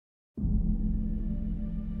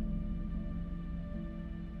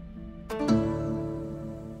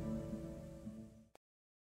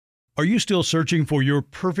Are you still searching for your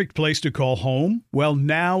perfect place to call home? Well,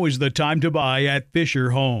 now is the time to buy at Fisher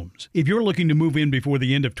Homes. If you're looking to move in before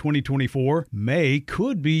the end of 2024, May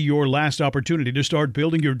could be your last opportunity to start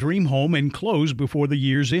building your dream home and close before the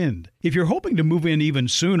year's end. If you're hoping to move in even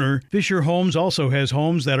sooner, Fisher Homes also has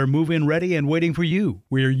homes that are move-in ready and waiting for you,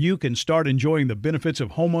 where you can start enjoying the benefits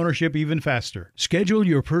of homeownership even faster. Schedule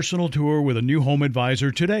your personal tour with a new home advisor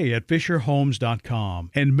today at FisherHomes.com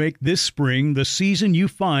and make this spring the season you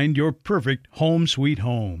find your perfect home sweet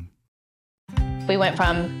home. We went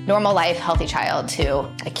from normal life, healthy child to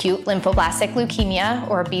acute lymphoblastic leukemia,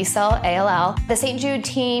 or B-cell ALL. The St. Jude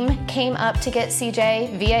team came up to get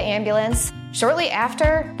CJ via ambulance. Shortly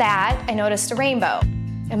after that, I noticed a rainbow.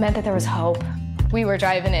 It meant that there was hope. We were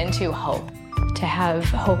driving into hope. To have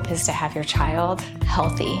hope is to have your child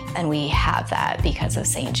healthy, and we have that because of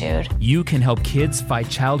St. Jude. You can help kids fight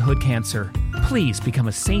childhood cancer. Please become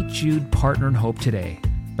a St. Jude Partner in Hope today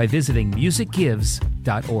by visiting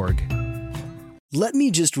musicgives.org. "Let me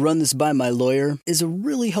just run this by my lawyer" is a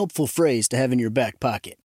really helpful phrase to have in your back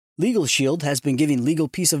pocket. Legal Shield has been giving legal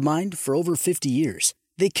peace of mind for over 50 years.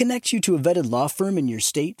 They connect you to a vetted law firm in your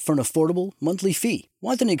state for an affordable monthly fee.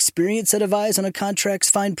 Want an experienced set of eyes on a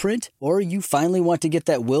contract's fine print? Or you finally want to get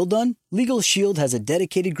that will done? Legal Shield has a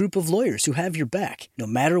dedicated group of lawyers who have your back, no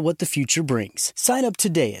matter what the future brings. Sign up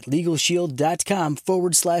today at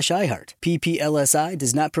LegalShield.com/iHeart. PPLSI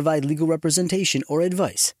does not provide legal representation or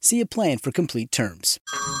advice. See a plan for complete terms.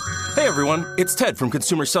 Hey everyone, it's Ted from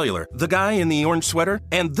Consumer Cellular, the guy in the orange sweater,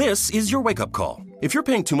 and this is your wake-up call. If you're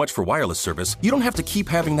paying too much for wireless service, you don't have to keep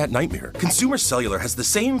having that nightmare. Consumer Cellular has the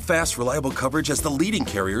same fast, reliable coverage as the leading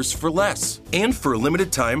carriers for less. And for a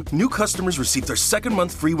limited time, new customers receive their second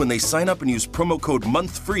month free when they sign up and use promo code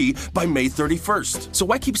MONTHFREE by May 31st. So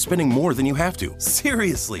why keep spending more than you have to?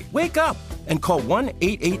 Seriously, wake up and call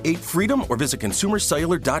 1-888-FREEDOM or visit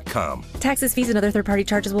consumercellular.com. Taxes, fees, and other third-party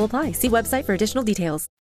charges will apply. See website for additional details.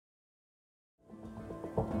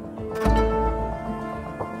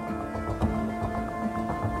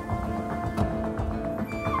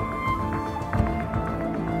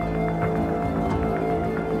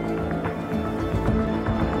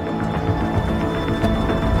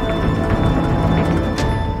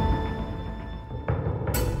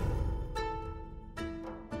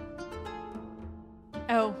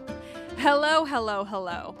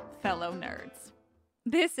 Hello, fellow nerds.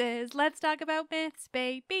 This is Let's Talk About Myths,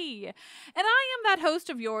 baby. And I am that host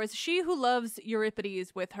of yours, she who loves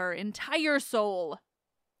Euripides with her entire soul,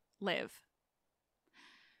 Liv.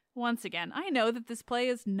 Once again, I know that this play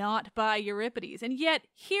is not by Euripides, and yet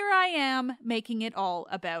here I am making it all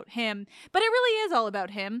about him. But it really is all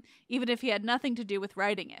about him, even if he had nothing to do with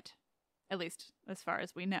writing it. At least, as far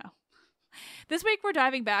as we know. This week we're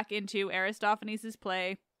diving back into Aristophanes'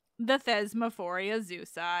 play, The Thesmophoria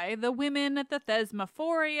Zeusi, the women at the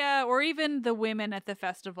Thesmophoria, or even the women at the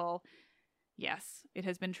festival. Yes, it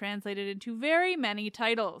has been translated into very many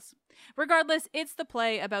titles. Regardless, it's the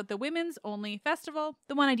play about the women's only festival,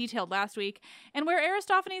 the one I detailed last week, and where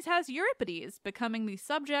Aristophanes has Euripides becoming the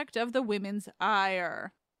subject of the women's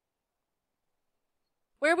ire.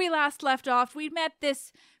 Where we last left off, we met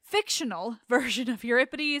this fictional version of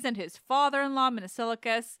Euripides and his father-in-law,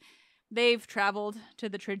 Mnesilochus. They've traveled to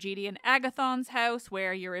the tragedian Agathon's house,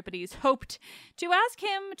 where Euripides hoped to ask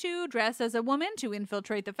him to dress as a woman to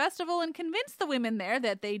infiltrate the festival and convince the women there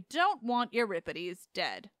that they don't want Euripides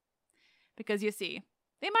dead. Because, you see,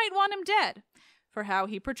 they might want him dead for how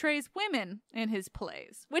he portrays women in his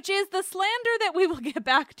plays, which is the slander that we will get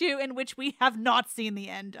back to and which we have not seen the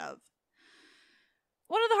end of.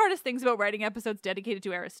 One of the hardest things about writing episodes dedicated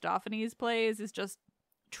to Aristophanes' plays is just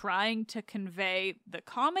trying to convey the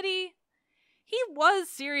comedy. He was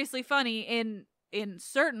seriously funny in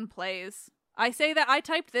certain plays. I say that I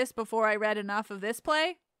typed this before I read enough of this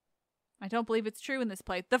play. I don't believe it's true in this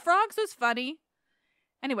play. The Frogs was funny.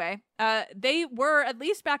 Anyway, they were, at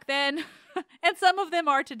least back then, and some of them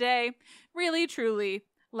are today, really, truly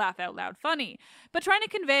laugh out loud funny. But trying to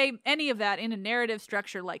convey any of that in a narrative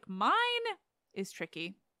structure like mine is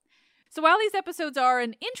tricky. So while these episodes are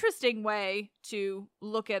an interesting way to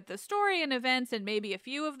look at the story and events and maybe a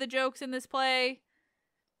few of the jokes in this play,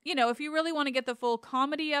 you know, if you really want to get the full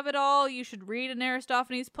comedy of it all, you should read an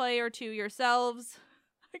Aristophanes play or two yourselves.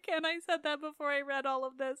 Again, I said that before I read all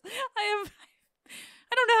of this. I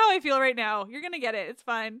don't know how I feel right now. You're going to get it. It's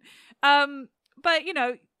fine. But, you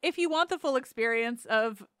know, if you want the full experience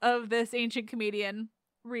of this ancient comedian,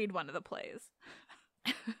 read one of the plays.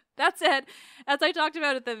 That said, as I talked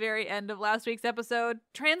about at the very end of last week's episode,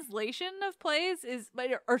 translation of plays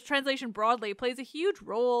or translation broadly plays a huge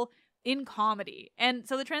role in comedy. And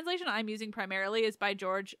so the translation I'm using primarily is by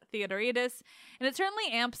George Theodoridis, and it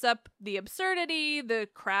certainly amps up the absurdity, the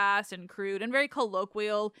crass and crude and very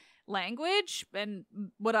colloquial language, and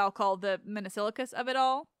what I'll call the Menesilicus of it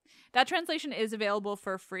all. That translation is available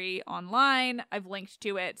for free online. I've linked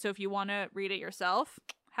to it, so if you want to read it yourself,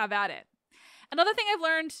 have at it. Another thing I've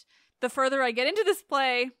learned the further I get into this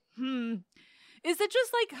play, is that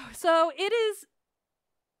just so it is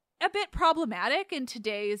a bit problematic in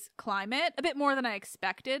today's climate, a bit more than I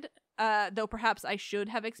expected, though perhaps I should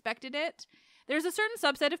have expected it. There's a certain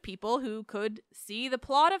subset of people who could see the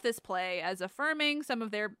plot of this play as affirming some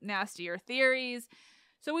of their nastier theories.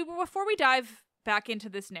 So before we dive back into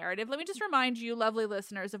this narrative, let me just remind you, lovely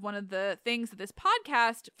listeners, of one of the things that this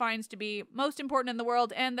podcast finds to be most important in the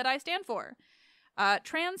world and that I stand for.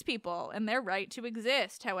 Trans people and their right to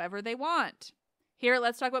exist however they want. Here at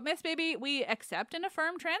Let's Talk About Myths, baby, we accept and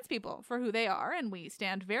affirm trans people for who they are, and we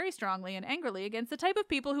stand very strongly and angrily against the type of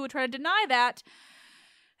people who would try to deny that.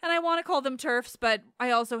 And I want to call them TERFs, but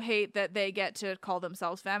I also hate that they get to call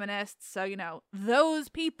themselves feminists. So, those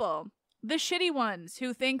people, the shitty ones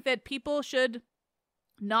who think that people should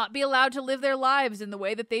not be allowed to live their lives in the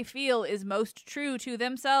way that they feel is most true to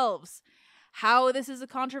themselves. How this is a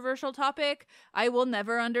controversial topic, I will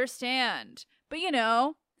never understand. But,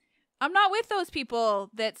 I'm not with those people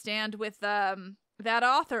that stand with that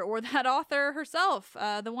author or that author herself.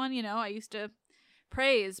 The one, I used to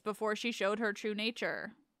praise before she showed her true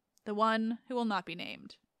nature. The one who will not be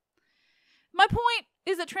named. My point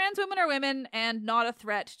is that trans women are women and not a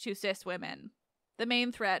threat to cis women. The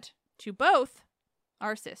main threat to both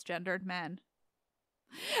are cisgendered men.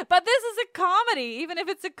 But this is a comedy, even if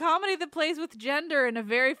it's a comedy that plays with gender in a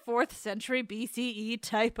very 4th century BCE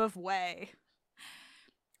type of way.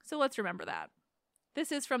 So let's remember that.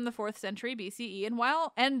 This is from the 4th century BCE,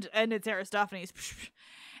 and it's Aristophanes.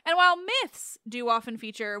 And while myths do often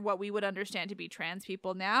feature what we would understand to be trans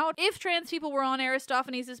people now, if trans people were on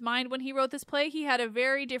Aristophanes' mind when he wrote this play, he had a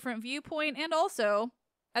very different viewpoint, and also,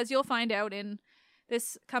 as you'll find out in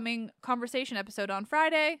this coming conversation episode on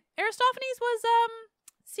Friday, Aristophanes was,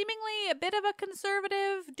 seemingly a bit of a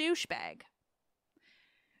conservative douchebag.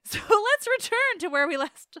 So let's return to where we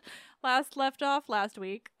last left off last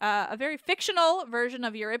week. A very fictional version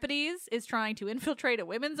of Euripides is trying to infiltrate a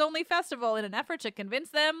women's-only festival in an effort to convince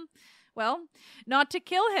them, not to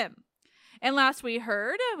kill him. And last we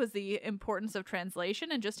heard was the importance of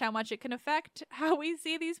translation and just how much it can affect how we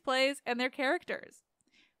see these plays and their characters.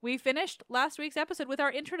 We finished last week's episode with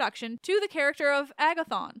our introduction to the character of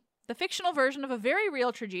Agathon, the fictional version of a very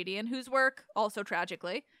real tragedian whose work, also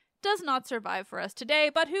tragically, does not survive for us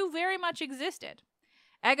today, but who very much existed.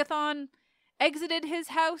 Agathon exited his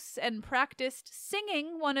house and practiced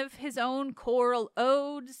singing one of his own choral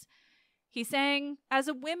odes. He sang as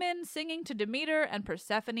a woman singing to Demeter and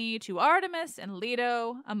Persephone, to Artemis and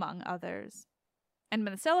Leto, among others. And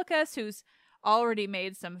Menesilicus, who's already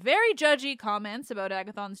made some very judgy comments about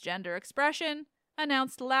Agathon's gender expression,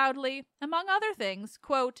 announced loudly, among other things,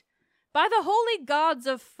 quote, "By the holy gods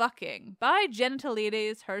of fucking, by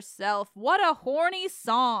Genitalides herself, what a horny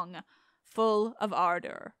song, full of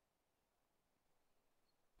ardor."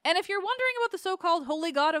 And if you're wondering about the so-called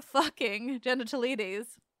holy god of fucking,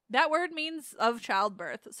 Genitalides, that word means of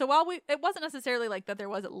childbirth. So while it wasn't necessarily like that there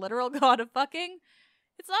was a literal god of fucking,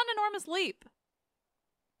 it's not an enormous leap.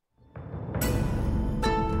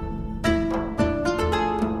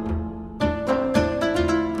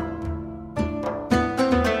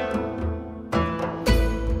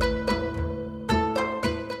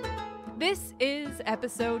 This is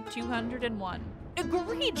episode 201.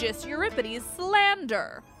 Egregious Euripides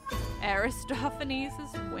slander. Aristophanes'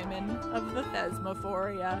 women of the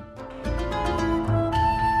Thesmophoria.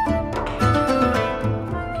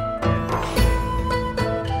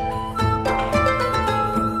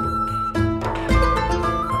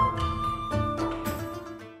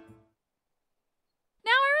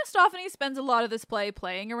 Now, Aristophanes spends a lot of this play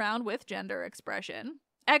playing around with gender expression.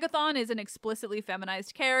 Agathon is an explicitly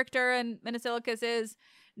feminized character, and Menesilicus is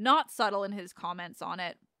not subtle in his comments on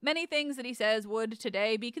it. Many things that he says would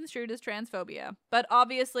today be construed as transphobia, but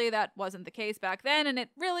obviously that wasn't the case back then, and it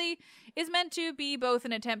really is meant to be both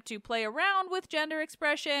an attempt to play around with gender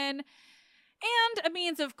expression and a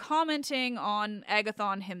means of commenting on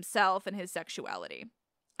Agathon himself and his sexuality.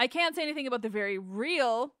 I can't say anything about the very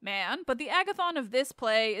real man, but the Agathon of this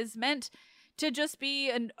play is meant to just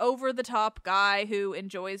be an over-the-top guy who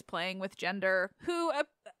enjoys playing with gender, who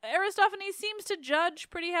Aristophanes seems to judge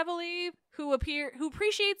pretty heavily, who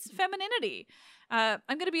appreciates femininity. I'm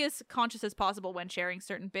going to be as conscious as possible when sharing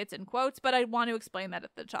certain bits and quotes, but I want to explain that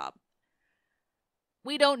at the top.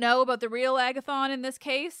 We don't know about the real Agathon in this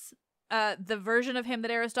case. The version of him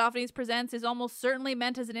that Aristophanes presents is almost certainly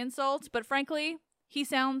meant as an insult, but frankly, he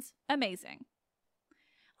sounds amazing.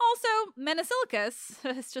 Also, Menesilicus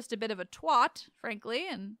is just a bit of a twat, frankly,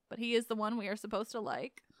 but he is the one we are supposed to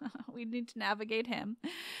like. We need to navigate him.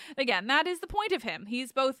 Again, that is the point of him.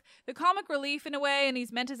 He's both the comic relief in a way, and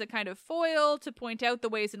he's meant as a kind of foil to point out the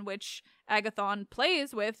ways in which Agathon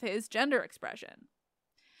plays with his gender expression.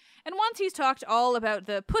 And once he's talked all about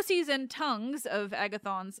the pussies and tongues of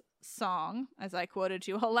Agathon's song, as I quoted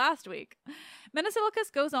you all last week,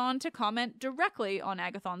 Menesilicus goes on to comment directly on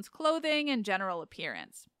Agathon's clothing and general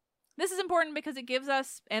appearance. This is important because it gives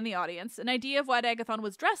us, and the audience, an idea of what Agathon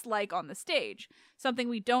was dressed like on the stage, something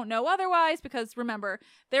we don't know otherwise because, remember,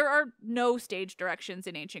 there are no stage directions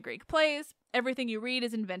in ancient Greek plays. Everything you read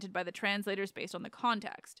is invented by the translators based on the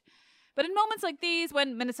context. But in moments like these,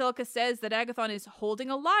 when Menesilicus says that Agathon is holding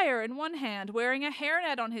a lyre in one hand, wearing a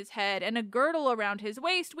hairnet on his head, and a girdle around his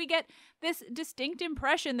waist, we get this distinct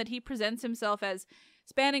impression that he presents himself as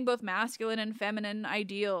spanning both masculine and feminine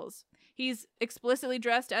ideals. He's explicitly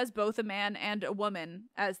dressed as both a man and a woman,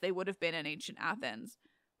 as they would have been in ancient Athens.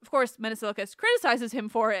 Of course, Menesilicus criticizes him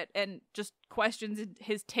for it and just questions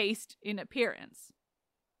his taste in appearance.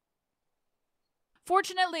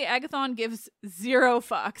 Fortunately, Agathon gives zero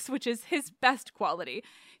fucks, which is his best quality.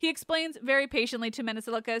 He explains very patiently to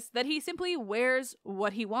Menesilicus that he simply wears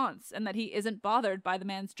what he wants and that he isn't bothered by the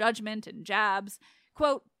man's judgment and jabs.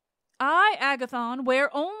 Quote, "I, Agathon,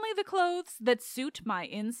 wear only the clothes that suit my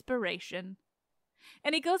inspiration."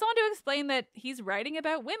 And he goes on to explain that he's writing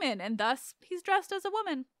about women and thus he's dressed as a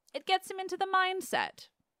woman. It gets him into the mindset.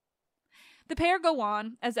 The pair go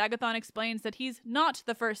on, as Agathon explains that he's not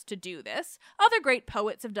the first to do this. Other great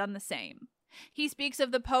poets have done the same. He speaks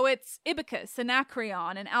of the poets Ibycus,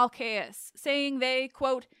 Anacreon, and Alcaeus, saying they,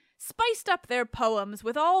 quote, "spiced up their poems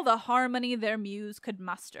with all the harmony their muse could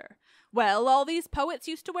muster. Well, all these poets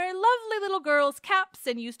used to wear lovely little girls' caps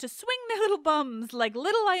and used to swing their little bums like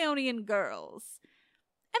little Ionian girls."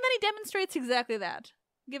 And then he demonstrates exactly that,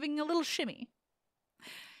 giving a little shimmy.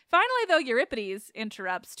 Finally, though, Euripides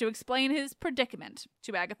interrupts to explain his predicament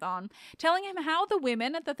to Agathon, telling him how the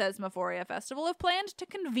women at the Thesmophoria festival have planned to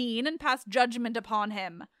convene and pass judgment upon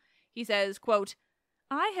him. He says, quote,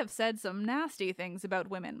 "I have said some nasty things about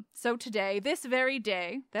women, so today, this very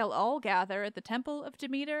day, they'll all gather at the temple of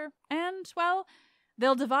Demeter, and, well,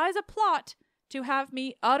 they'll devise a plot to have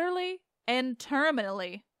me utterly and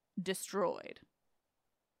terminally destroyed."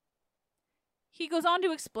 He goes on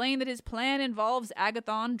to explain that his plan involves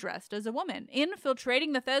Agathon dressed as a woman,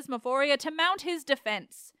 infiltrating the Thesmophoria to mount his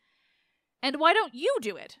defense. "And why don't you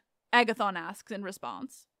do it?" Agathon asks in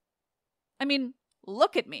response. "I mean,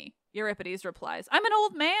 look at me," Euripides replies. "I'm an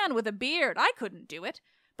old man with a beard. I couldn't do it.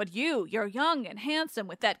 But you're young and handsome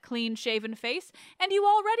with that clean-shaven face, and you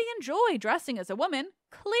already enjoy dressing as a woman.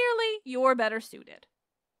 Clearly, you're better suited."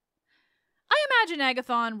 I imagine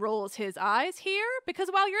Agathon rolls his eyes here, because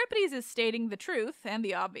while Euripides is stating the truth and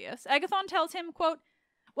the obvious, Agathon tells him, quote,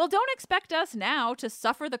 "Well, don't expect us now to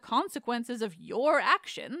suffer the consequences of your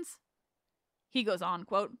actions." He goes on,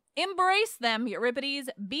 quote, "Embrace them, Euripides,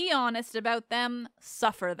 be honest about them,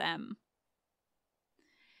 suffer them."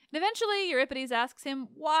 And eventually, Euripides asks him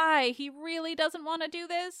why he really doesn't want to do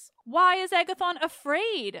this. Why is Agathon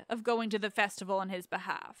afraid of going to the festival on his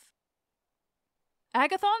behalf?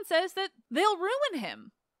 Agathon says that they'll ruin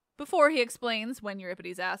him. Before he explains, when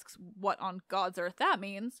Euripides asks what on God's earth that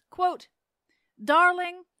means, quote,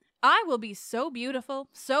 "Darling, I will be so beautiful,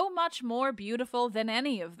 so much more beautiful than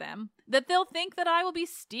any of them, that they'll think that I will be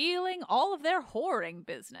stealing all of their whoring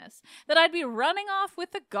business, that I'd be running off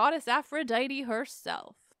with the goddess Aphrodite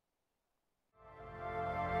herself."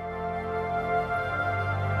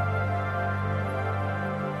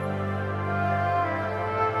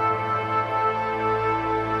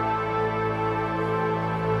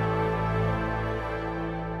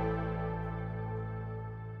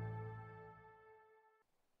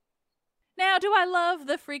 Now, do I love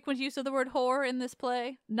the frequent use of the word whore in this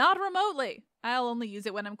play? Not remotely. I'll only use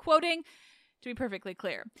it when I'm quoting, to be perfectly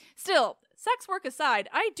clear. Still, sex work aside,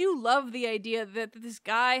 I do love the idea that this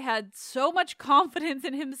guy had so much confidence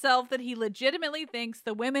in himself that he legitimately thinks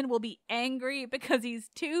the women will be angry because he's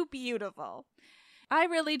too beautiful. I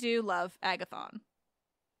really do love Agathon.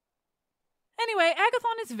 Anyway,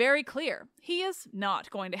 Agathon is very clear. He is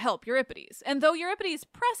not going to help Euripides, and though Euripides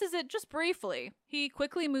presses it just briefly, he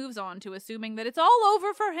quickly moves on to assuming that it's all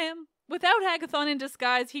over for him. Without Agathon in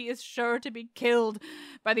disguise, he is sure to be killed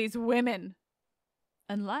by these women.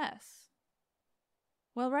 Unless...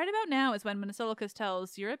 Well, right about now is when Menesilicus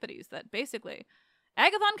tells Euripides that basically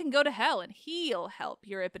Agathon can go to hell, and he'll help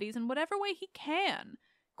Euripides in whatever way he can.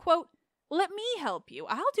 Quote, "Let me help you.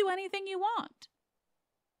 I'll do anything you want."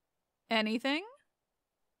 Anything?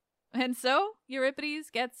 And so Euripides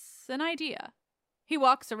gets an idea. He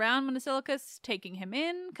walks around Mnesilochus, taking him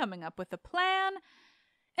in, coming up with a plan,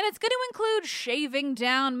 and it's going to include shaving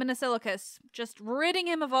down Mnesilochus, just ridding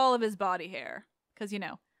him of all of his body hair. Because,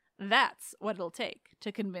 that's what it'll take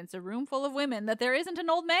to convince a room full of women that there isn't an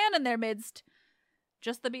old man in their midst.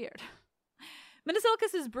 Just the beard.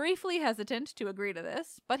 Mnesilochus is briefly hesitant to agree to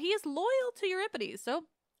this, but he is loyal to Euripides, so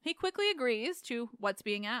he quickly agrees to what's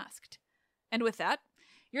being asked. And with that,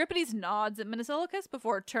 Euripides nods at Mnesilochus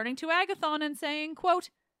before turning to Agathon and saying, quote,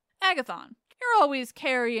 "Agathon, you're always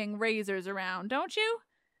carrying razors around, don't you?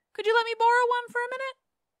 Could you let me borrow one for a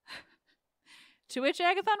minute?" To which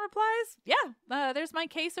Agathon replies, "Yeah, there's my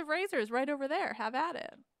case of razors right over there. Have at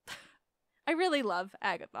it." I really love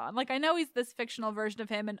Agathon. I know he's this fictional version of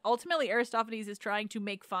him, and ultimately Aristophanes is trying to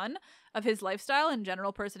make fun of his lifestyle and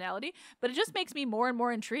general personality, but it just makes me more and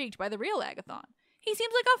more intrigued by the real Agathon. He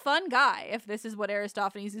seems like a fun guy, if this is what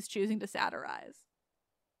Aristophanes is choosing to satirize.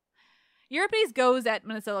 Euripides goes at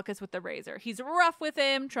Mnesilochus with the razor. He's rough with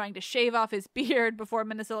him, trying to shave off his beard before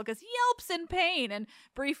Mnesilochus yelps in pain and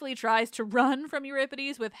briefly tries to run from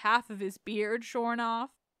Euripides with half of his beard shorn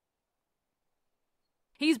off.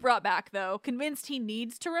 He's brought back, though, convinced he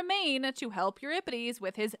needs to remain to help Euripides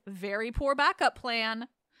with his very poor backup plan.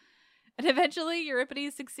 And eventually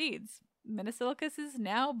Euripides succeeds. Mnesilochus is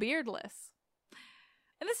now beardless.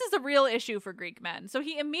 And this is a real issue for Greek men, so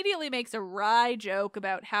he immediately makes a wry joke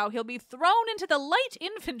about how he'll be thrown into the light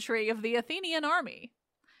infantry of the Athenian army.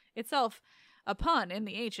 Itself a pun in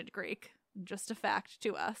the ancient Greek, just a fact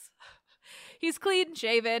to us. He's clean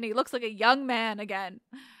shaven, he looks like a young man again.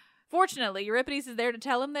 Fortunately, Euripides is there to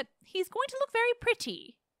tell him that he's going to look very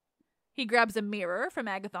pretty. He grabs a mirror from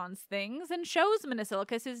Agathon's things and shows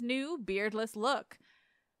Mnesilochus his new beardless look.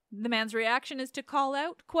 The man's reaction is to call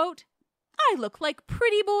out, quote, "I look like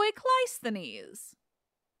pretty boy Cleisthenes."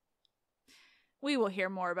 We will hear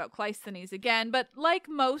more about Cleisthenes again, but like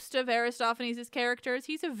most of Aristophanes' characters,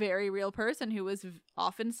 he's a very real person who was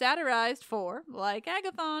often satirized for, like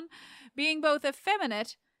Agathon, being both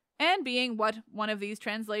effeminate and being what one of these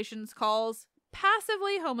translations calls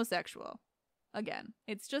passively homosexual. Again,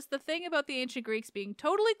 it's just the thing about the ancient Greeks being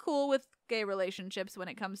totally cool with gay relationships when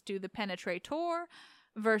it comes to the penetrator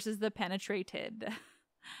versus the penetrated.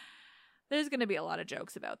 There's going to be a lot of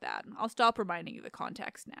jokes about that. I'll stop reminding you the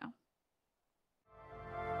context now.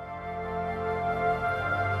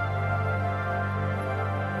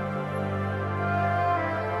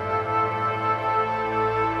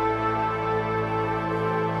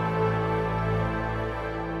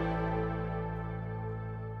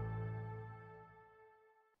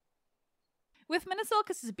 With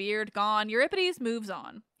Mnesilochus' beard gone, Euripides moves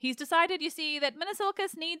on. He's decided, you see, that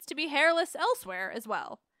Mnesilochus needs to be hairless elsewhere as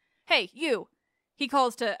well. "Hey, you," he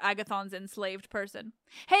calls to Agathon's enslaved person.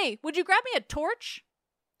 "Hey, would you grab me a torch?"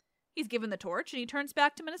 He's given the torch, and he turns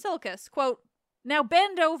back to Mnesilochus, quote, "Now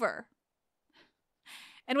bend over."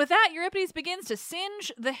 And with that, Euripides begins to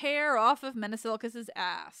singe the hair off of Mnesilochus'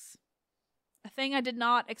 ass. A thing I did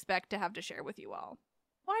not expect to have to share with you all.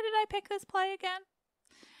 Why did I pick this play again?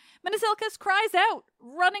 Mnesilochus cries out,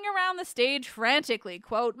 running around the stage frantically,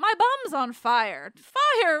 quote, "My bum's on fire!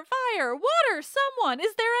 Fire! Fire! Water! Someone!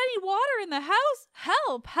 Is there any water in the house?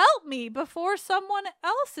 Help! Help me before someone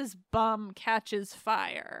else's bum catches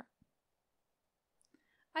fire."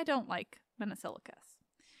 I don't like Mnesilochus.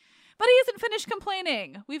 But he isn't finished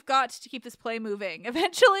complaining. We've got to keep this play moving.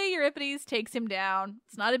 Eventually, Euripides takes him down.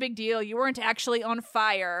 "It's not a big deal. You weren't actually on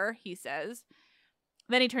fire," he says.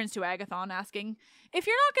 Then he turns to Agathon, asking, "If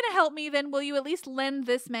you're not going to help me, then will you at least lend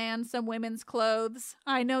this man some women's clothes?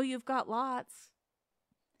 I know you've got lots."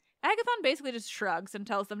 Agathon basically just shrugs and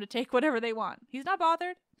tells them to take whatever they want. He's not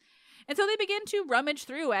bothered. And so they begin to rummage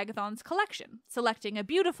through Agathon's collection, selecting a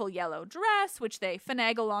beautiful yellow dress, which they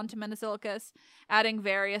finagle onto Mnesilochus, adding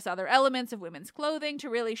various other elements of women's clothing to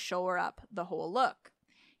really shore up the whole look.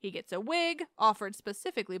 He gets a wig, offered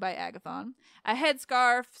specifically by Agathon, a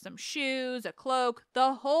headscarf, some shoes, a cloak,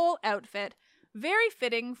 the whole outfit, very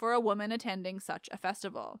fitting for a woman attending such a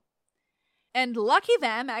festival. And lucky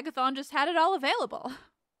them, Agathon just had it all available.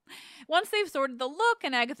 Once they've sorted the look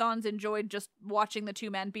and Agathon's enjoyed just watching the two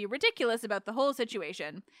men be ridiculous about the whole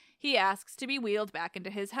situation, he asks to be wheeled back into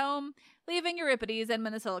his home, leaving Euripides and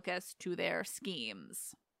Mnesilochus to their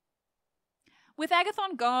schemes. With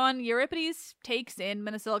Agathon gone, Euripides takes in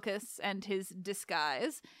Mnesilochus and his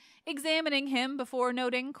disguise, examining him before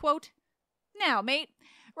noting, quote, "Now, mate,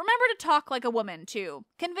 Remember to talk like a woman, too.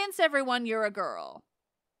 Convince everyone you're a girl.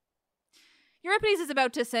 Euripides is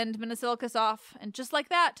about to send Mnesilochus off, and just like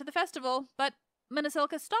that, to the festival, but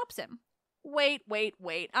Mnesilochus stops him. Wait.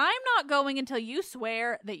 I'm not going until you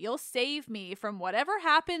swear that you'll save me from whatever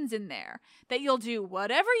happens in there, that you'll do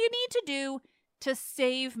whatever you need to do to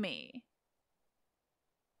save me.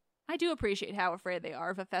 I do appreciate how afraid they are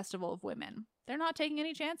of a festival of women. They're not taking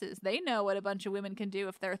any chances. They know what a bunch of women can do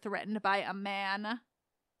if they're threatened by a man.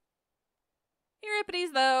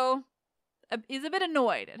 Euripides, though, is a bit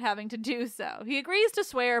annoyed at having to do so. He agrees to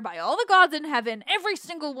swear by all the gods in heaven, every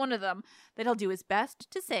single one of them, that he'll do his best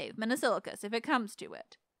to save Mnesilochus if it comes to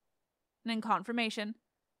it. And in confirmation,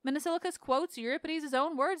 Mnesilochus quotes Euripides'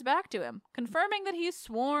 own words back to him, confirming that he's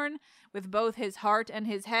sworn with both his heart and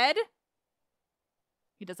his head.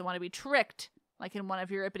 He doesn't want to be tricked, like in one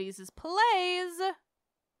of Euripides' plays.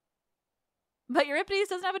 But Euripides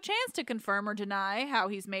doesn't have a chance to confirm or deny how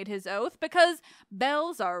he's made his oath, because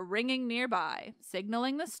bells are ringing nearby,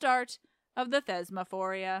 signaling the start of the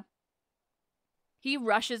Thesmophoria. He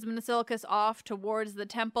rushes Mnesilochus off towards the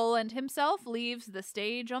temple and himself leaves the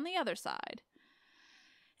stage on the other side.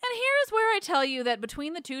 And here's where I tell you that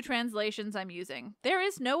between the two translations I'm using, there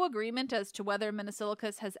is no agreement as to whether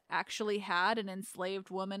Mnesilochus has actually had an enslaved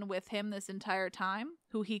woman with him this entire time,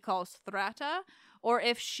 who he calls Thrata, or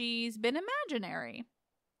if she's been imaginary.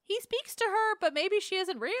 He speaks to her, but maybe she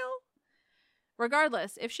isn't real.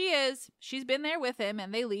 Regardless, if she is, she's been there with him,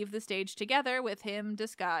 and they leave the stage together with him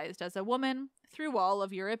disguised as a woman through all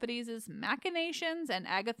of Euripides' machinations and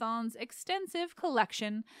Agathon's extensive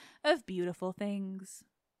collection of beautiful things.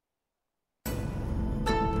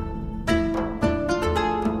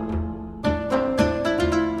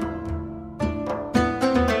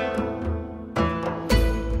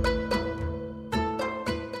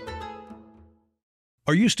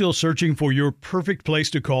 Are you still searching for your perfect place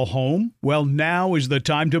to call home? Well, now is the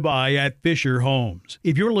time to buy at Fisher Homes.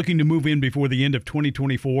 If you're looking to move in before the end of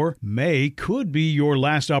 2024, May could be your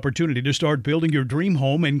last opportunity to start building your dream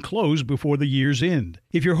home and close before the year's end.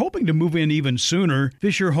 If you're hoping to move in even sooner,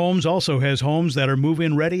 Fisher Homes also has homes that are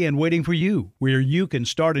move-in ready and waiting for you, where you can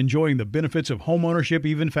start enjoying the benefits of homeownership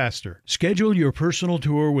even faster. Schedule your personal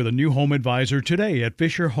tour with a new home advisor today at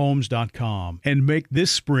FisherHomes.com and make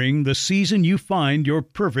this spring the season you find your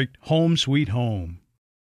perfect home sweet home.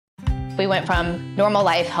 We went from normal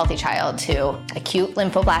life, healthy child to acute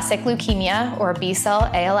lymphoblastic leukemia, or B-cell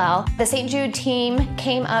ALL. The St. Jude team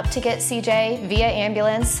came up to get CJ via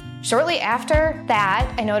ambulance. Shortly after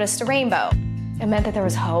that, I noticed a rainbow. It meant that there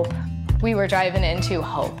was hope. We were driving into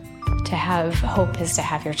hope. To have hope is to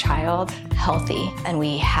have your child healthy, and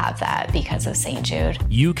we have that because of St. Jude.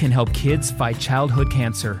 You can help kids fight childhood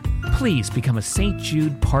cancer. Please become a St.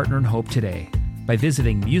 Jude Partner in Hope today by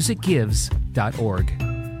visiting musicgives.org.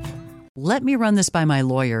 "Let me run this by my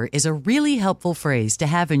lawyer" is a really helpful phrase to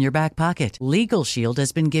have in your back pocket. Legal Shield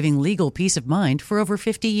has been giving legal peace of mind for over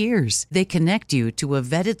 50 years. They connect you to a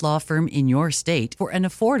vetted law firm in your state for an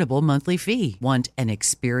affordable monthly fee. Want an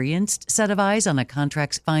experienced set of eyes on a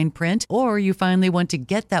contract's fine print? Or you finally want to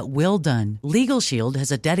get that will done? Legal Shield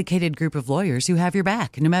has a dedicated group of lawyers who have your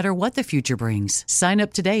back, no matter what the future brings. Sign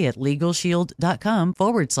up today at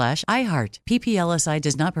LegalShield.com/iHeart. PPLSI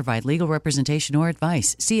does not provide legal representation or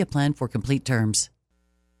advice. See a plan for complete terms.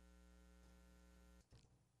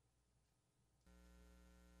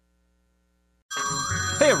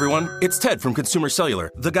 Hey everyone, it's Ted from Consumer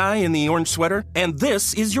Cellular, the guy in the orange sweater, and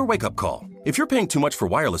this is your wake-up call. If you're paying too much for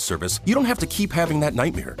wireless service, you don't have to keep having that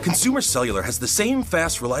nightmare. Consumer Cellular has the same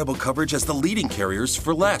fast, reliable coverage as the leading carriers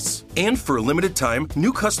for less. And for a limited time,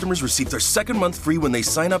 new customers receive their second month free when they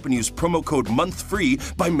sign up and use promo code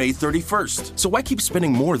MONTHFREE by May 31st. So why keep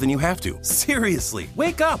spending more than you have to? Seriously,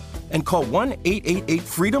 wake up and call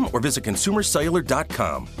 1-888-FREEDOM or visit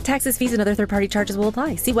consumercellular.com. Taxes, fees, and other third-party charges will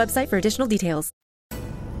apply. See website for additional details.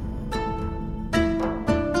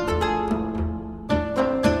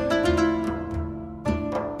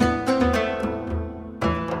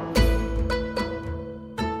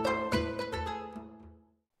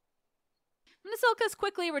 Mnesilochus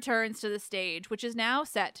quickly returns to the stage, which is now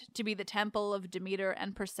set to be the temple of Demeter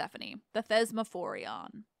and Persephone, the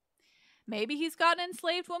Thesmophorion. Maybe he's got an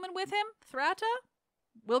enslaved woman with him, Thrata?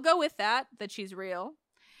 We'll go with that she's real.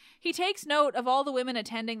 He takes note of all the women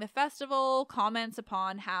attending the festival, comments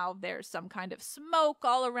upon how there's some kind of smoke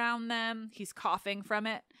all around them. He's coughing from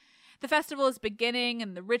it. The festival is beginning,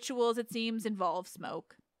 and the rituals, it seems, involve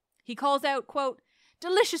smoke. He calls out, quote,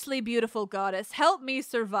 "Deliciously beautiful goddess, help me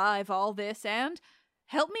survive all this, and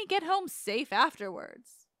help me get home safe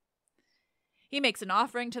afterwards." He makes an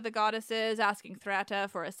offering to the goddesses, asking Thrata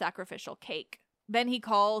for a sacrificial cake. Then he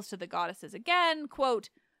calls to the goddesses again, quote,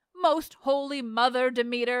 "Most holy mother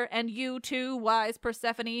Demeter, and you too, wise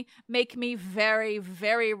Persephone, make me very,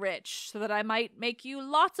 very rich, so that I might make you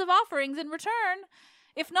lots of offerings in return.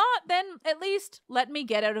 If not, then at least let me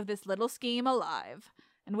get out of this little scheme alive,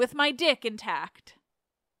 and with my dick intact."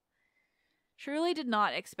 Truly did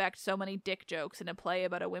not expect so many dick jokes in a play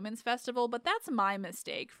about a women's festival, but that's my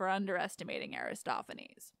mistake for underestimating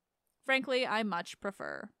Aristophanes. Frankly, I much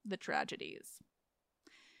prefer the tragedies.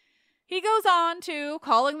 He goes on to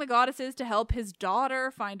calling the goddesses to help his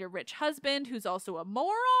daughter find a rich husband who's also a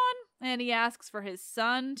moron, and he asks for his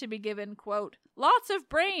son to be given, quote, "lots of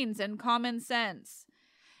brains and common sense."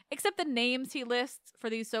 Except the names he lists for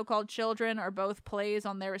these so-called children are both plays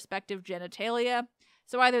on their respective genitalia,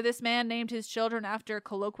 so either this man named his children after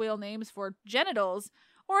colloquial names for genitals,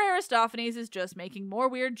 or Aristophanes is just making more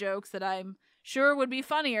weird jokes that I'm sure would be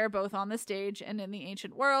funnier both on the stage and in the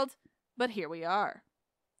ancient world, but here we are.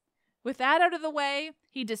 With that out of the way,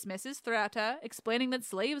 he dismisses Thrata, explaining that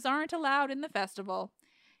slaves aren't allowed in the festival,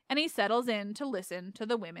 and he settles in to listen to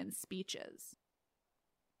the women's speeches.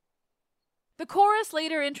 The chorus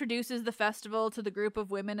later introduces the festival to the group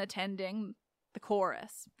of women attending the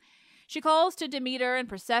chorus. She calls to Demeter and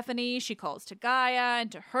Persephone, she calls to Gaia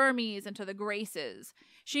and to Hermes and to the Graces.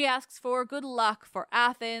 She asks for good luck for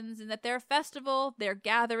Athens and that their festival, their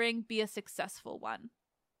gathering, be a successful one.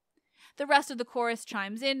 The rest of the chorus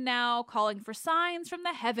chimes in now, calling for signs from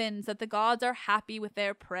the heavens that the gods are happy with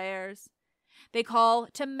their prayers. They call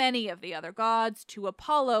to many of the other gods, to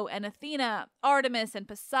Apollo and Athena, Artemis and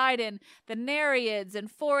Poseidon, the Nereids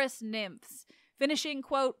and forest nymphs, finishing,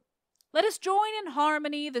 quote, "Let us join in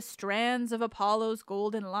harmony the strands of Apollo's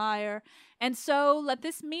golden lyre, and so let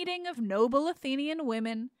this meeting of noble Athenian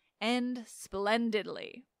women end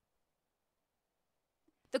splendidly."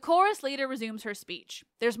 The chorus later resumes her speech.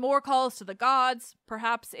 There's more calls to the gods,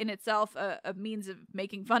 perhaps in itself a means of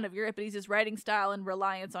making fun of Euripides' writing style and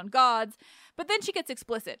reliance on gods, but then she gets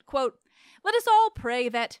explicit, quote, "Let us all pray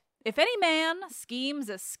that if any man schemes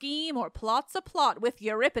a scheme or plots a plot with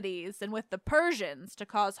Euripides and with the Persians to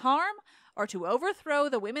cause harm or to overthrow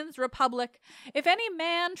the women's republic, if any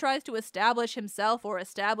man tries to establish himself or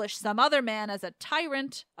establish some other man as a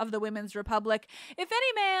tyrant of the women's republic, if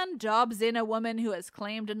any man dobs in a woman who has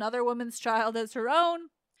claimed another woman's child as her own,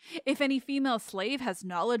 if any female slave has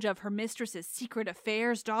knowledge of her mistress's secret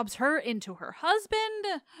affairs, dobs her into her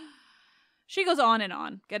husband." She goes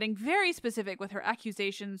on, getting very specific with her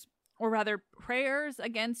accusations, or rather prayers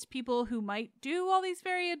against people who might do all these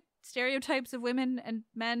varied stereotypes of women and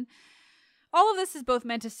men. All of this is both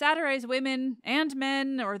meant to satirize women and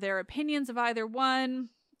men, or their opinions of either one,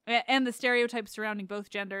 and the stereotypes surrounding both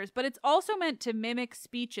genders, but it's also meant to mimic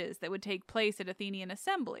speeches that would take place at Athenian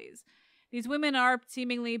assemblies. These women are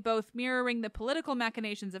seemingly both mirroring the political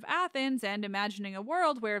machinations of Athens and imagining a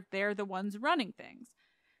world where they're the ones running things.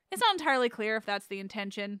 It's not entirely clear if that's the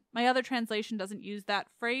intention. My other translation doesn't use that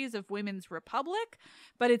phrase of women's republic,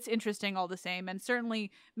 but it's interesting all the same, and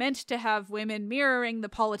certainly meant to have women mirroring the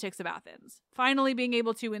politics of Athens, finally being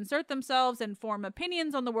able to insert themselves and form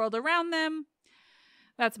opinions on the world around them.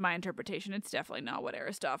 That's my interpretation. It's definitely not what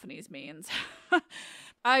Aristophanes means.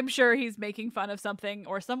 I'm sure he's making fun of something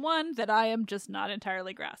or someone that I am just not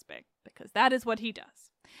entirely grasping, because that is what he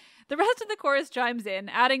does. The rest of the chorus chimes in,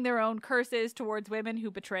 adding their own curses towards women who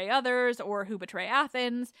betray others or who betray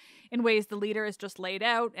Athens in ways the leader has just laid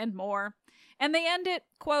out, and more. And they end it,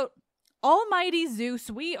 quote, "Almighty Zeus,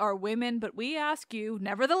 we are women, but we ask you,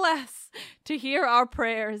 nevertheless, to hear our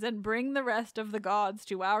prayers and bring the rest of the gods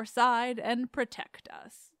to our side and protect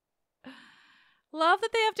us." Love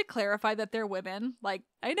that they have to clarify that they're women. Like,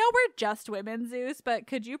 I know we're just women, Zeus, but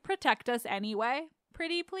could you protect us anyway?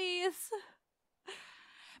 Pretty please?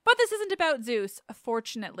 But this isn't about Zeus,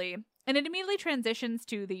 fortunately, and it immediately transitions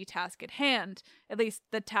to the task at hand. At least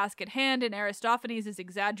the task at hand in Aristophanes'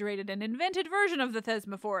 exaggerated and invented version of the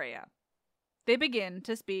Thesmophoria. They begin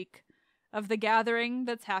to speak of the gathering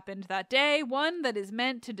that's happened that day, one that is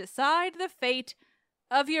meant to decide the fate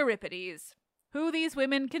of Euripides, who these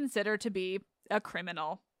women consider to be a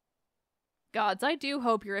criminal. Gods, I do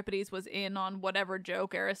hope Euripides was in on whatever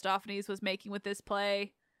joke Aristophanes was making with this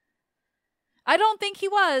play. I don't think he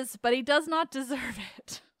was, but he does not deserve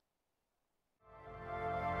it.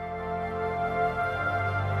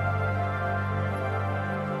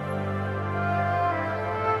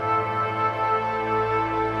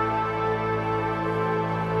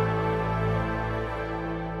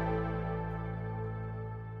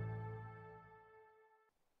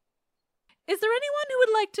 Is there anyone who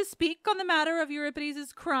would like to speak on the matter of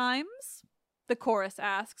Euripides' crimes? The chorus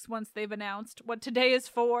asks once they've announced what today is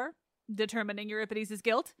for. determining Euripides'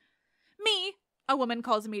 guilt. Me, a woman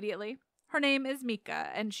calls immediately. Her name is Mika,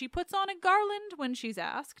 and she puts on a garland when she's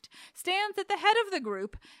asked, stands at the head of the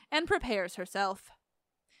group, and prepares herself.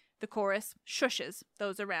 The chorus shushes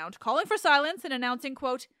those around, calling for silence and announcing,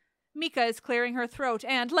 quote, Mika is clearing her throat,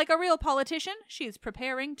 and, like a real politician, she's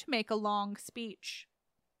preparing to make a long speech.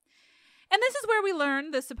 And this is where we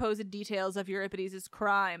learn the supposed details of Euripides'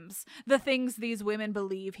 crimes, the things these women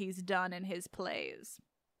believe he's done in his plays.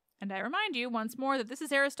 And I remind you once more that this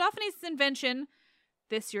is Aristophanes' invention.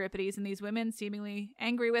 This Euripides and these women, seemingly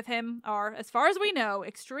angry with him, are, as far as we know,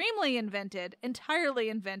 extremely invented, entirely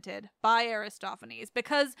invented by Aristophanes,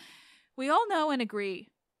 because we all know and agree,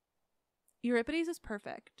 Euripides is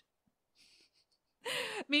perfect.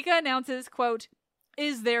 Mika announces, quote,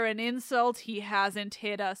 Is there an insult he hasn't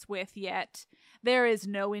hit us with yet? There is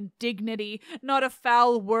no indignity, not a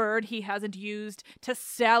foul word he hasn't used to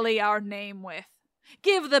sally our name with.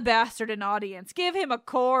 Give the bastard an audience, give him a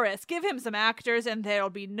chorus, give him some actors, and there'll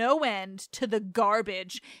be no end to the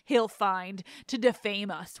garbage he'll find to defame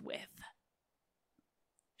us with.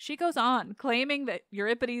 She goes on, claiming that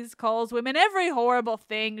Euripides calls women every horrible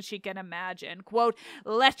thing she can imagine. Quote,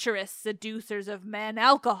 lecherous seducers of men,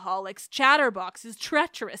 alcoholics, chatterboxes,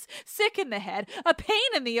 treacherous, sick in the head, a pain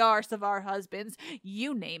in the arse of our husbands,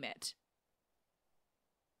 you name it.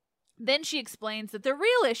 Then she explains that the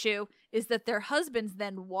real issue is that their husbands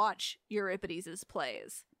then watch Euripides'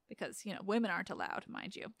 plays. Because, women aren't allowed,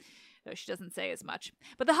 mind you. Though she doesn't say as much.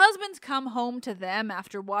 But the husbands come home to them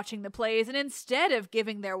after watching the plays, and instead of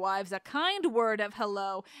giving their wives a kind word of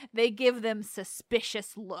hello, they give them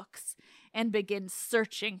suspicious looks and begin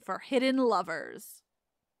searching for hidden lovers.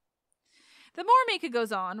 The more Mika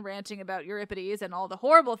goes on, ranting about Euripides and all the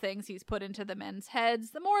horrible things he's put into the men's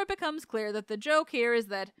heads, the more it becomes clear that the joke here is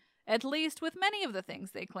that, at least with many of the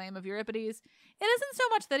things they claim of Euripides, it isn't so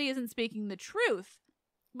much that he isn't speaking the truth,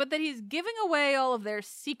 but that he's giving away all of their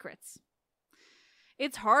secrets.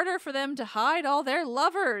 It's harder for them to hide all their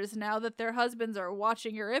lovers now that their husbands are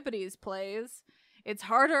watching Euripides plays. It's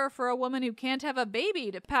harder for a woman who can't have a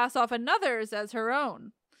baby to pass off another's as her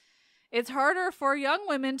own. It's harder for young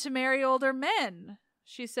women to marry older men.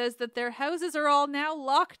 She says that their houses are all now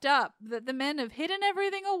locked up, that the men have hidden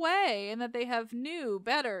everything away, and that they have new,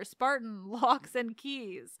 better, Spartan locks and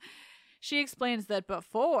keys. She explains that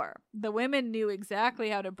before, the women knew exactly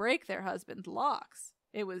how to break their husband's locks.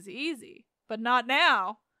 It was easy, but not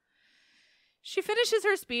now. She finishes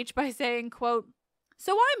her speech by saying, quote,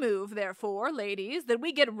 So I move, therefore, ladies, that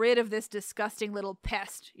we get rid of this disgusting little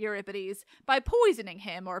pest, Euripides, by poisoning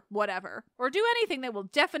him or whatever, or do anything that will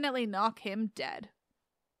definitely knock him dead.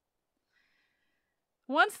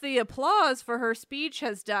 Once the applause for her speech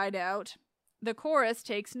has died out, the chorus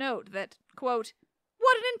takes note that, quote,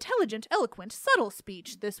 What an intelligent, eloquent, subtle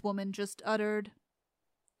speech this woman just uttered.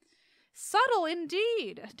 Subtle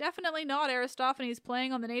indeed. Definitely not Aristophanes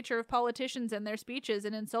playing on the nature of politicians and their speeches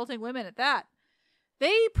and insulting women at that.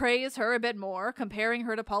 They praise her a bit more, comparing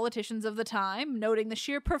her to politicians of the time, noting the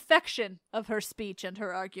sheer perfection of her speech and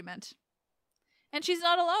her argument. And she's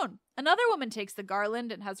not alone. Another woman takes the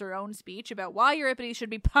garland and has her own speech about why Euripides should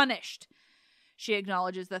be punished. She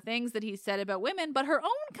acknowledges the things that he's said about women, but her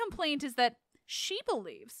own complaint is that she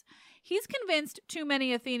believes he's convinced too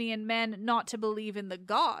many Athenian men not to believe in the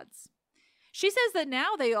gods. She says that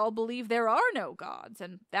now they all believe there are no gods,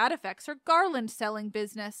 and that affects her garland-selling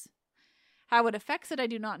business. How it affects it I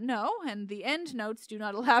do not know, and the end notes do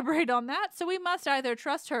not elaborate on that, so we must either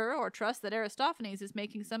trust her or trust that Aristophanes is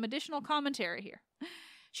making some additional commentary here.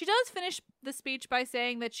 She does finish the speech by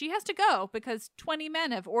saying that she has to go because 20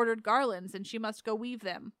 men have ordered garlands and she must go weave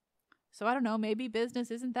them. So I don't know, maybe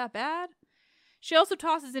business isn't that bad? She also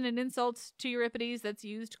tosses in an insult to Euripides that's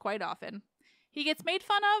used quite often. He gets made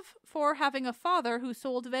fun of for having a father who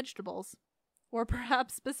sold vegetables. Or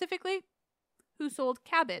perhaps specifically, who sold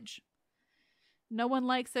cabbage. No one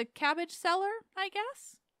likes a cabbage seller, I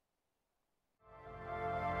guess?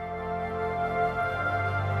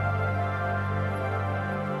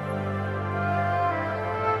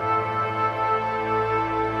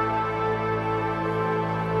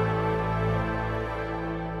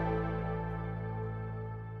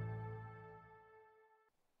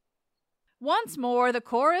 Once more, the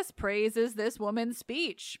chorus praises this woman's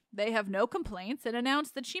speech. They have no complaints and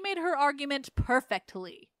announce that she made her argument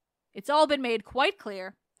perfectly. It's all been made quite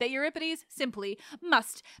clear that Euripides simply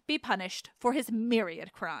must be punished for his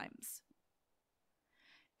myriad crimes.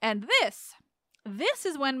 And this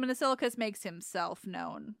is when Mnesilochus makes himself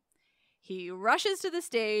known. He rushes to the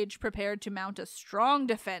stage, prepared to mount a strong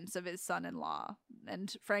defense of his son-in-law.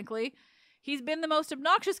 And frankly, he's been the most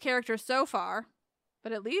obnoxious character so far.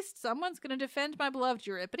 But at least someone's going to defend my beloved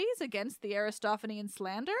Euripides against the Aristophanian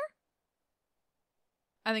slander?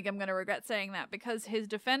 I think I'm going to regret saying that because his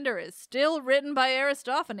defender is still written by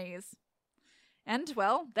Aristophanes. And,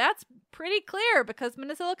 well, that's pretty clear because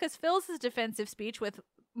Mnesilochus fills his defensive speech with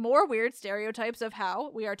more weird stereotypes of how,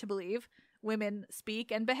 we are to believe, women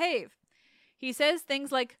speak and behave. He says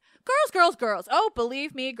things like, girls, girls, girls. Oh,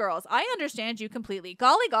 believe me, girls. I understand you completely.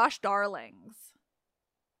 Golly gosh, darlings.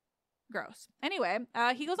 Gross. Anyway,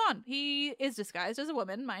 he goes on. He is disguised as a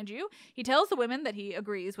woman, mind you. He tells the women that he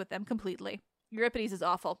agrees with them completely. Euripides is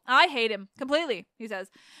awful. I hate him. Completely, he says.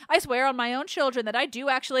 I swear on my own children that I do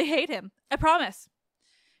actually hate him. I promise.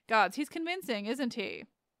 Gods, he's convincing, isn't he?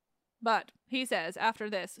 But, he says, after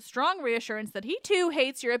this strong reassurance that he too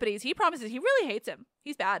hates Euripides, he promises he really hates him.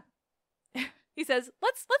 He's bad. He says,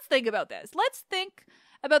 let's think about this. Let's think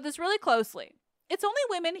about this really closely. It's only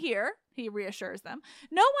women here, he reassures them.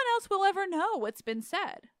 No one else will ever know what's been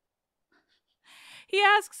said. He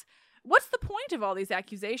asks, what's the point of all these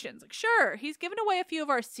accusations? Like, sure, he's given away a few of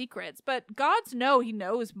our secrets, but gods know he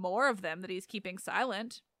knows more of them that he's keeping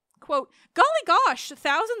silent. Quote, golly gosh,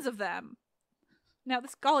 thousands of them. Now,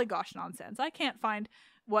 this golly gosh nonsense, I can't find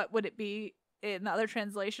what would it be in the other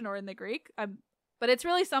translation or in the Greek, but it's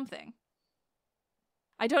really something.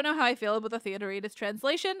 I don't know how I feel about the Theodoretus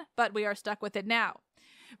translation, but we are stuck with it now.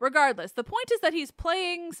 Regardless, the point is that he's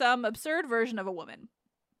playing some absurd version of a woman.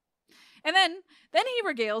 And then he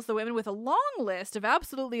regales the women with a long list of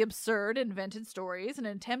absolutely absurd invented stories in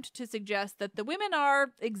an attempt to suggest that the women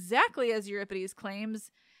are exactly as Euripides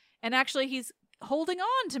claims, and actually he's holding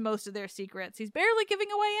on to most of their secrets. He's barely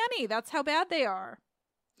giving away any. That's how bad they are.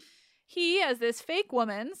 He, as this fake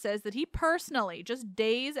woman, says that he personally, just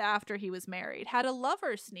days after he was married, had a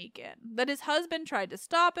lover sneak in, that his husband tried to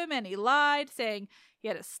stop him and he lied, saying he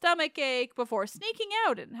had a stomach ache before sneaking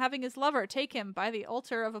out and having his lover take him by the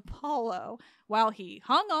altar of Apollo while he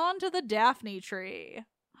hung on to the Daphne tree.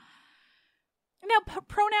 Now,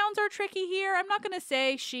 pronouns are tricky here. I'm not going to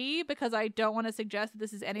say she because I don't want to suggest that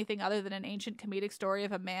this is anything other than an ancient comedic story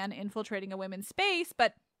of a man infiltrating a women's space,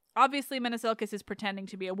 but obviously Mnesilochus is pretending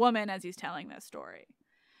to be a woman as he's telling this story.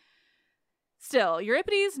 Still,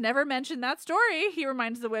 Euripides never mentioned that story, he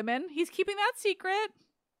reminds the women. He's keeping that secret.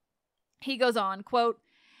 He goes on, quote,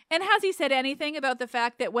 and has he said anything about the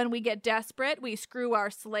fact that when we get desperate, we screw our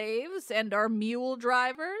slaves and our mule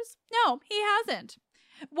drivers? No, he hasn't.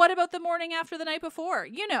 What about the morning after the night before?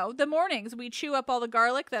 You know, the mornings we chew up all the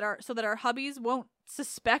garlic so that our hubbies won't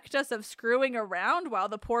suspect us of screwing around while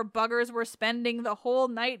the poor buggers were spending the whole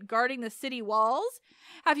night guarding the city walls.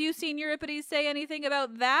 Have you seen Euripides say anything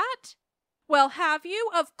about that? Well, have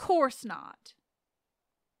you? Of course not.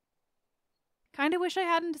 Kind of wish I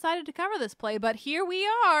hadn't decided to cover this play, but here we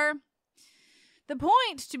are. The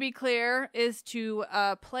point, to be clear, is to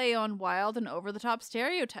play on wild and over-the-top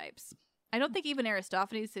stereotypes. I don't think even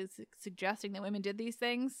Aristophanes is suggesting that women did these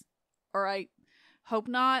things, or I hope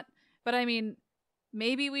not, but I mean,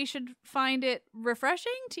 maybe we should find it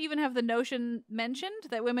refreshing to even have the notion mentioned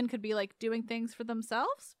that women could be like doing things for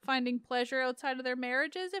themselves, finding pleasure outside of their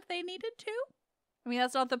marriages if they needed to. I mean,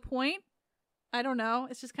 that's not the point. I don't know.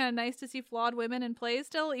 It's just kind of nice to see flawed women in plays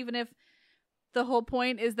still, even if the whole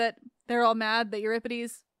point is that they're all mad that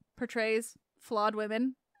Euripides portrays flawed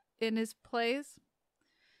women in his plays.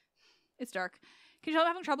 It's dark. Can you tell I'm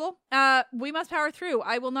having trouble? We must power through.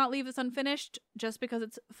 I will not leave this unfinished just because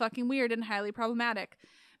it's fucking weird and highly problematic.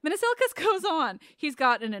 Mnesilochus goes on. He's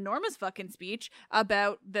got an enormous fucking speech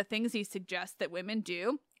about the things he suggests that women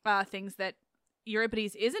do, things that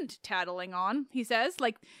Euripides isn't tattling on. He says,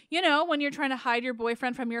 like, you know, when you're trying to hide your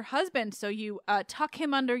boyfriend from your husband, so you tuck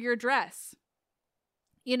him under your dress.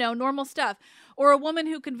 You know, normal stuff. Or a woman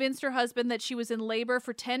who convinced her husband that she was in labor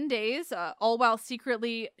for 10 days, all while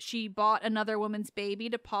secretly she bought another woman's baby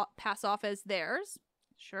to pass off as theirs.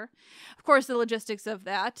 Sure. Of course, the logistics of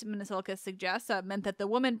that, Mnesilochus suggests, meant that the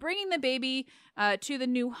woman bringing the baby to the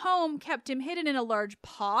new home kept him hidden in a large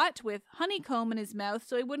pot with honeycomb in his mouth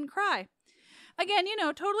so he wouldn't cry. Again, you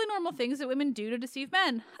know, totally normal things that women do to deceive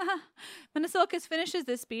men. Mnesilochus finishes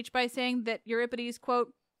this speech by saying that Euripides,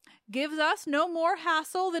 quote, gives us no more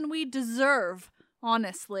hassle than we deserve,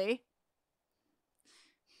 honestly.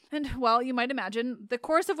 And, well, you might imagine, the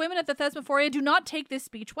chorus of women at the Thesmophoria do not take this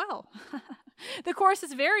speech well. The chorus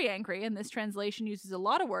is very angry, and this translation uses a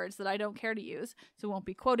lot of words that I don't care to use, so won't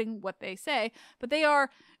be quoting what they say, but they are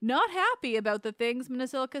not happy about the things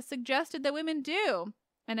Mnesilochus suggested that women do.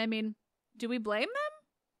 And I mean, do we blame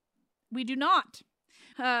them? We do not.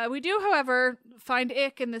 We do, however, find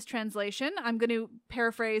ick in this translation. I'm going to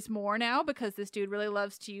paraphrase more now because this dude really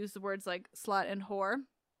loves to use the words like slut and whore.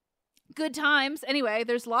 Good times. Anyway,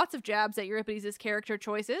 there's lots of jabs at Euripides' character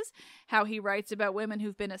choices, how he writes about women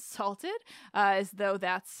who've been assaulted, as though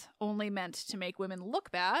that's only meant to make women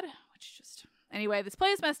look bad, which just... Anyway, this play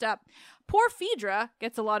is messed up. Poor Phaedra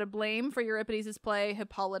gets a lot of blame for Euripides' play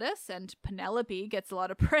Hippolytus, and Penelope gets a lot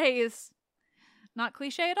of praise. Not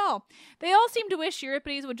cliche at all. They all seem to wish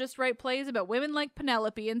Euripides would just write plays about women like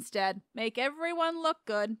Penelope instead. Make everyone look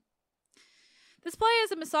good. This play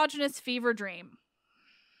is a misogynist fever dream.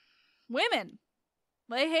 Women.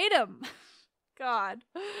 They hate him. God.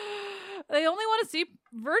 They only want to see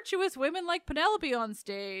virtuous women like Penelope on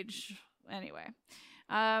stage. Anyway.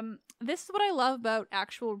 This is what I love about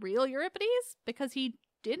actual real Euripides, because he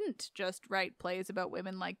didn't just write plays about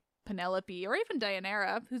women like Penelope or even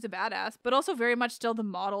Deianira, who's a badass, but also very much still the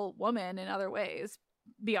model woman in other ways,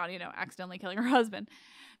 beyond, accidentally killing her husband.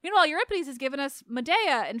 Meanwhile, Euripides has given us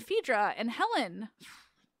Medea and Phaedra and Helen.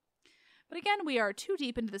 But again, we are too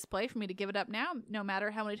deep into this play for me to give it up now, no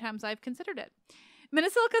matter how many times I've considered it.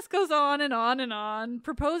 Mnesilicus goes on and on and on,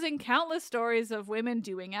 proposing countless stories of women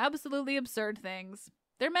doing absolutely absurd things.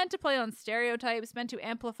 They're meant to play on stereotypes, meant to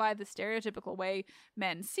amplify the stereotypical way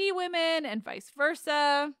men see women, and vice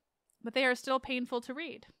versa, but they are still painful to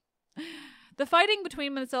read. The fighting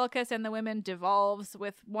between Mnesilicus and the women devolves,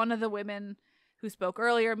 with one of the women who spoke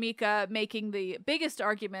earlier, Mika, making the biggest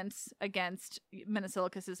arguments against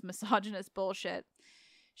Mnesilicus' misogynist bullshit.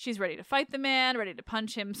 She's ready to fight the man, ready to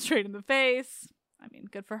punch him straight in the face. I mean,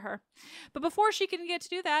 good for her. But before she can get to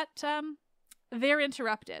do that, they're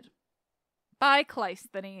interrupted by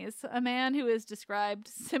Cleisthenes, a man who is described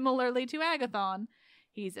similarly to Agathon.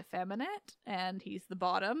 He's effeminate, and he's the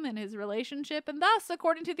bottom in his relationship, and thus,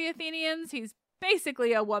 according to the Athenians, he's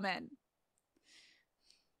basically a woman.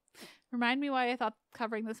 Remind me why I thought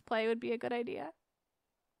covering this play would be a good idea.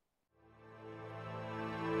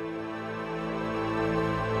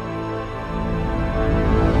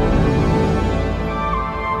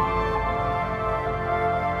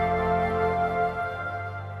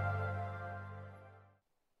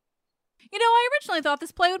 I originally thought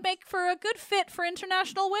this play would make for a good fit for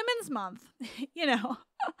International Women's Month.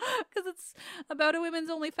 Because it's about a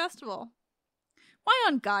women's only festival. Why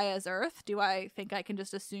on Gaia's Earth do I think I can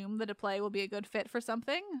just assume that a play will be a good fit for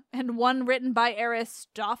something? And one written by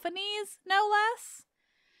Aristophanes, no less?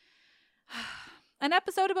 An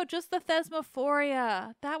episode about just the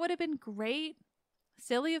Thesmophoria. That would have been great.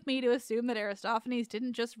 Silly of me to assume that Aristophanes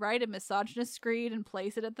didn't just write a misogynist screed and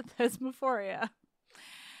place it at the Thesmophoria.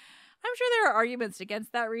 I'm sure there are arguments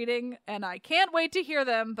against that reading, and I can't wait to hear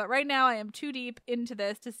them, but right now I am too deep into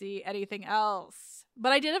this to see anything else.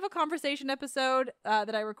 But I did have a conversation episode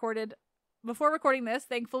that I recorded before recording this,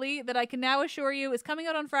 thankfully, that I can now assure you is coming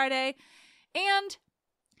out on Friday, and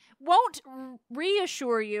won't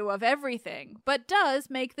reassure you of everything, but does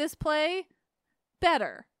make this play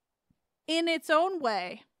better in its own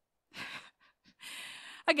way.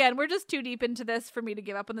 Again, we're just too deep into this for me to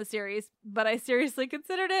give up on the series, but I seriously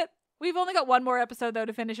considered it. We've only got one more episode, though,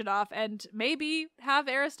 to finish it off, and maybe have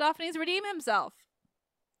Aristophanes redeem himself.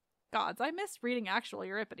 Gods, I miss reading actual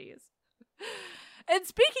Euripides. And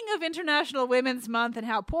speaking of International Women's Month and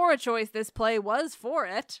how poor a choice this play was for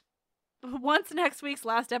it, once next week's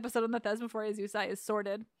last episode on the Thesmophoria Zeusai is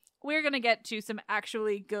sorted, we're going to get to some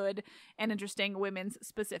actually good and interesting women's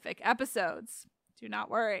specific episodes. Do not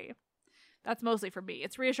worry. That's mostly for me.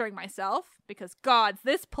 It's reassuring myself, because gods,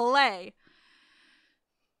 this play...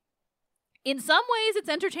 In some ways, it's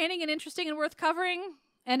entertaining and interesting and worth covering,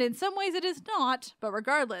 and in some ways it is not, but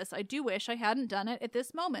regardless, I do wish I hadn't done it at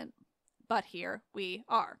this moment. But here we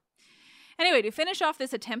are. Anyway, to finish off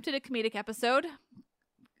this attempt at a comedic episode,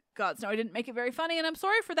 gods know I didn't make it very funny, and I'm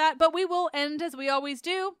sorry for that, but we will end, as we always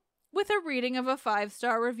do, with a reading of a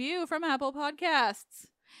 5-star review from Apple Podcasts.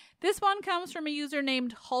 This one comes from a user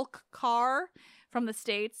named Hulk Carr from the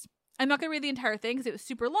States. I'm not going to read the entire thing because it was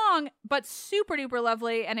super long, but super duper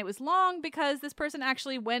lovely. And it was long because this person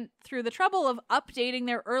actually went through the trouble of updating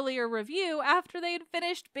their earlier review after they had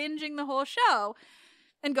finished binging the whole show.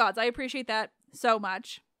 And gods, I appreciate that so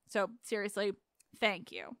much. So seriously,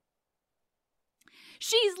 thank you.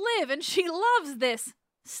 She's Liv and she loves this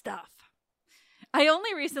stuff. I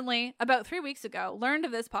only recently, about 3 weeks ago, learned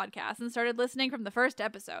of this podcast and started listening from the first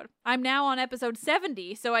episode. I'm now on episode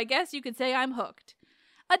 70, so I guess you could say I'm hooked.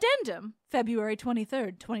 Addendum. February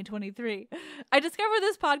 23rd, 2023. I discovered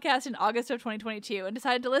this podcast in August of 2022 and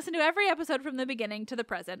decided to listen to every episode from the beginning to the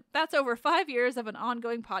present. That's over 5 years of an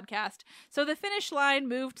ongoing podcast, so the finish line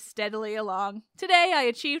moved steadily along. Today, I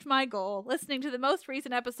achieved my goal, listening to the most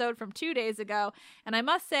recent episode from 2 days ago, and I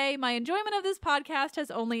must say, my enjoyment of this podcast has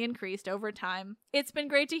only increased over time. It's been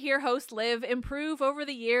great to hear host Liv improve over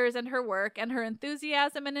the years and her work, and her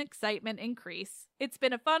enthusiasm and excitement increase. It's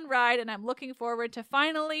been a fun ride, and I'm looking forward to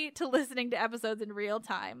finally listening to episodes in real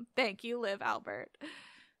time. Thank you, Liv Albert.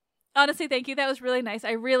 Honestly, thank you. That was really nice.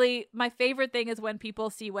 My favorite thing is when people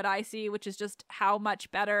see what I see, which is just how much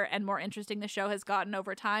better and more interesting the show has gotten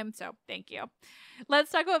over time. So thank you.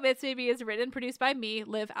 Let's Talk About Myths Baby is written and produced by me,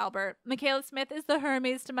 Liv Albert. Michaela Smith is the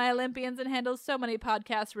Hermes to my Olympians and handles so many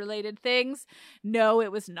podcast-related things. No, it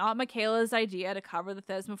was not Michaela's idea to cover the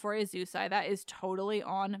Thesmophoria zeusi. That is totally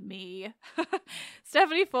on me.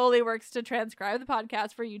 Stephanie Foley works to transcribe the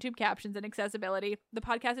podcast for YouTube captions and accessibility. The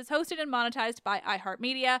podcast is hosted and monetized by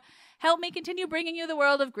iHeartMedia. Help me continue bringing you the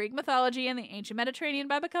world of Greek mythology and the ancient Mediterranean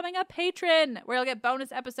by becoming a patron, where you'll get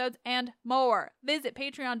bonus episodes and more. Visit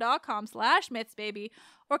patreon.com/mythsbaby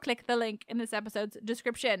or click the link in this episode's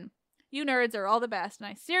description. You nerds are all the best, and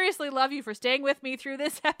I seriously love you for staying with me through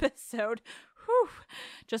this episode. Whew.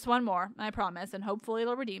 Just one more, I promise, and hopefully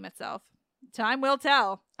it'll redeem itself. Time will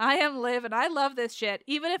tell. I am Liv, and I love this shit,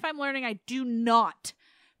 even if I'm learning I do not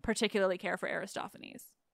particularly care for Aristophanes.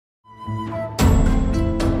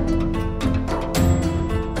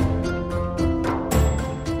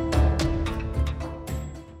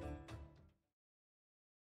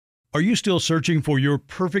 Are you still searching for your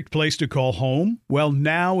perfect place to call home? Well,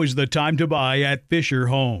 now is the time to buy at Fisher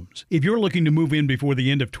Homes. If you're looking to move in before the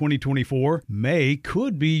end of 2024, May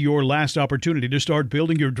could be your last opportunity to start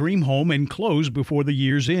building your dream home and close before the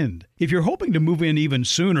year's end. If you're hoping to move in even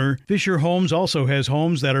sooner, Fisher Homes also has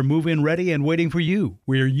homes that are move-in ready and waiting for you,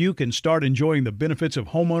 where you can start enjoying the benefits of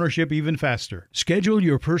homeownership even faster. Schedule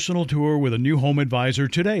your personal tour with a new home advisor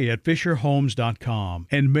today at FisherHomes.com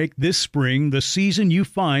and make this spring the season you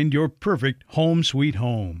find your perfect home sweet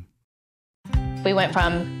home. We went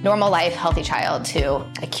from normal life, healthy child to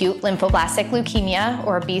acute lymphoblastic leukemia,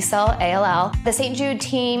 or B-cell ALL. The St. Jude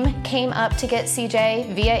team came up to get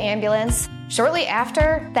CJ via ambulance. Shortly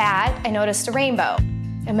after that, I noticed a rainbow.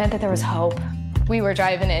 It meant that there was hope. We were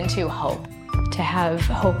driving into hope. To have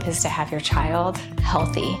hope is to have your child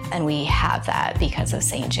healthy, and we have that because of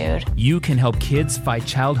St. Jude. You can help kids fight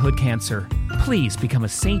childhood cancer. Please become a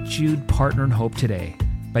St. Jude Partner in Hope today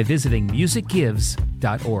by visiting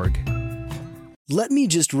musicgives.org. "Let me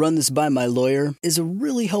just run this by my lawyer" is a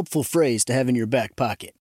really helpful phrase to have in your back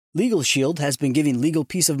pocket. Legal Shield has been giving legal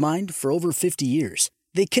peace of mind for over 50 years.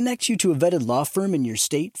 They connect you to a vetted law firm in your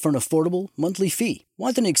state for an affordable monthly fee.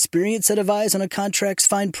 Want an experienced set of eyes on a contract's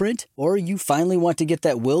fine print? Or you finally want to get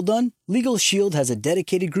that will done? Legal Shield has a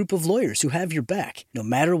dedicated group of lawyers who have your back, no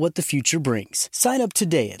matter what the future brings. Sign up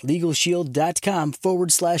today at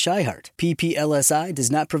LegalShield.com/iHeart. PPLSI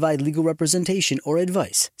does not provide legal representation or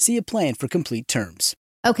advice. See a plan for complete terms.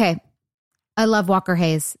 Okay, I love Walker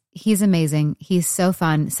Hayes. He's amazing. He's so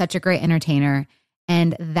fun, such a great entertainer.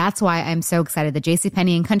 And that's why I'm so excited that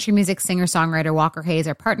JCPenney and country music singer-songwriter Walker Hayes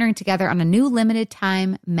are partnering together on a new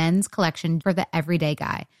limited-time men's collection for the everyday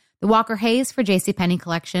guy. The Walker Hayes for JCPenney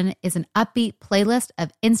collection is an upbeat playlist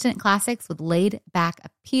of instant classics with laid-back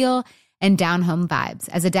appeal and down-home vibes.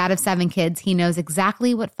 As a dad of 7 kids, he knows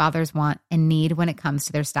exactly what fathers want and need when it comes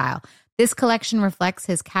to their style. This collection reflects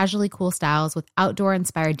his casually cool styles with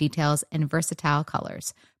outdoor-inspired details and versatile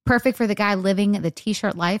colors. Perfect for the guy living the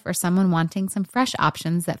t-shirt life or someone wanting some fresh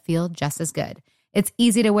options that feel just as good. It's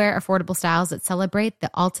easy to wear, affordable styles that celebrate the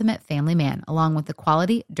ultimate family man, along with the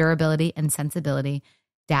quality, durability, and sensibility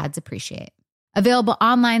dads appreciate. Available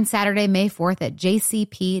online Saturday, May 4th at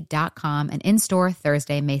jcp.com and in-store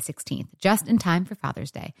Thursday, May 16th, just in time for Father's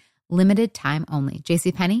Day. Limited time only.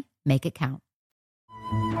 JCPenney, make it count.